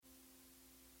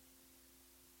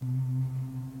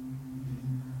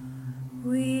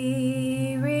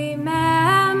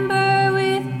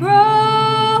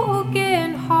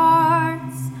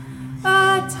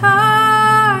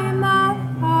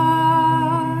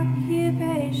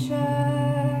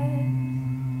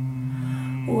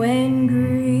When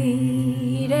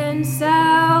greed and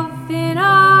self in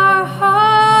our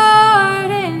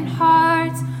hardened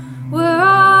hearts were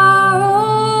our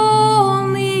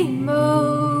only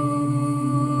motivation,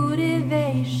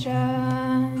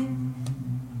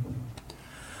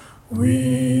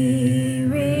 we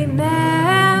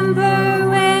remember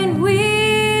when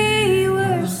we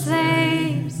were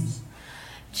slaves,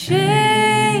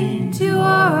 chained to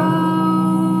our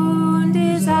own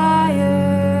desires.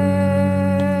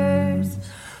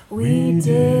 We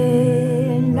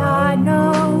did not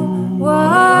know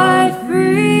what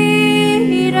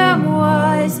freedom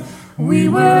was. We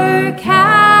were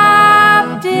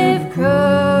captive,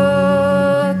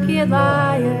 crooked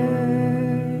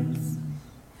liars.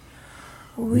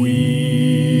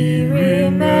 We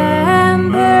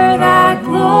remember that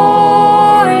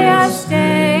glorious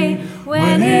day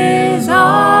when his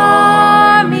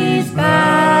armies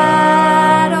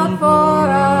battled for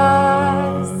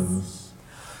us.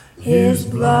 His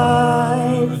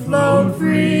blood flowed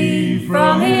free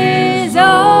from his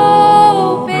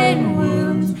open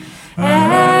wounds,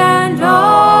 and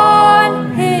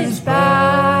on his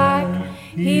back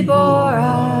he bore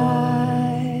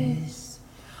us.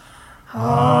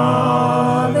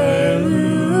 Hallelujah,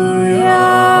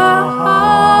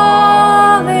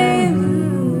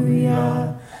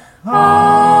 hallelujah,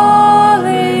 hallelujah.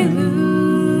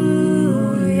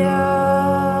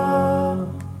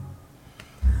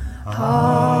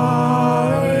 Hallelujah,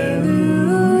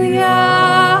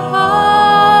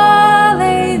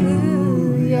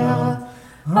 hallelujah,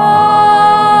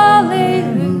 hallelujah.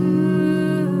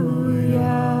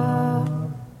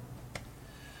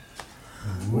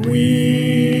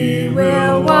 We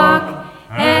will walk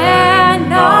and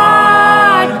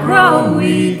not grow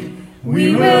weak.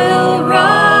 We will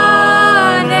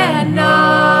run and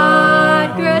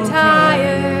not grow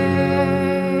tired.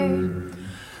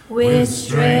 With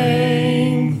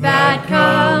strength that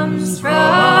comes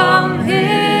from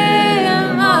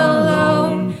him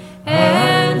alone,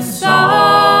 and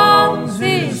songs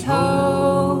his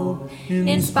hope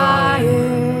inspires.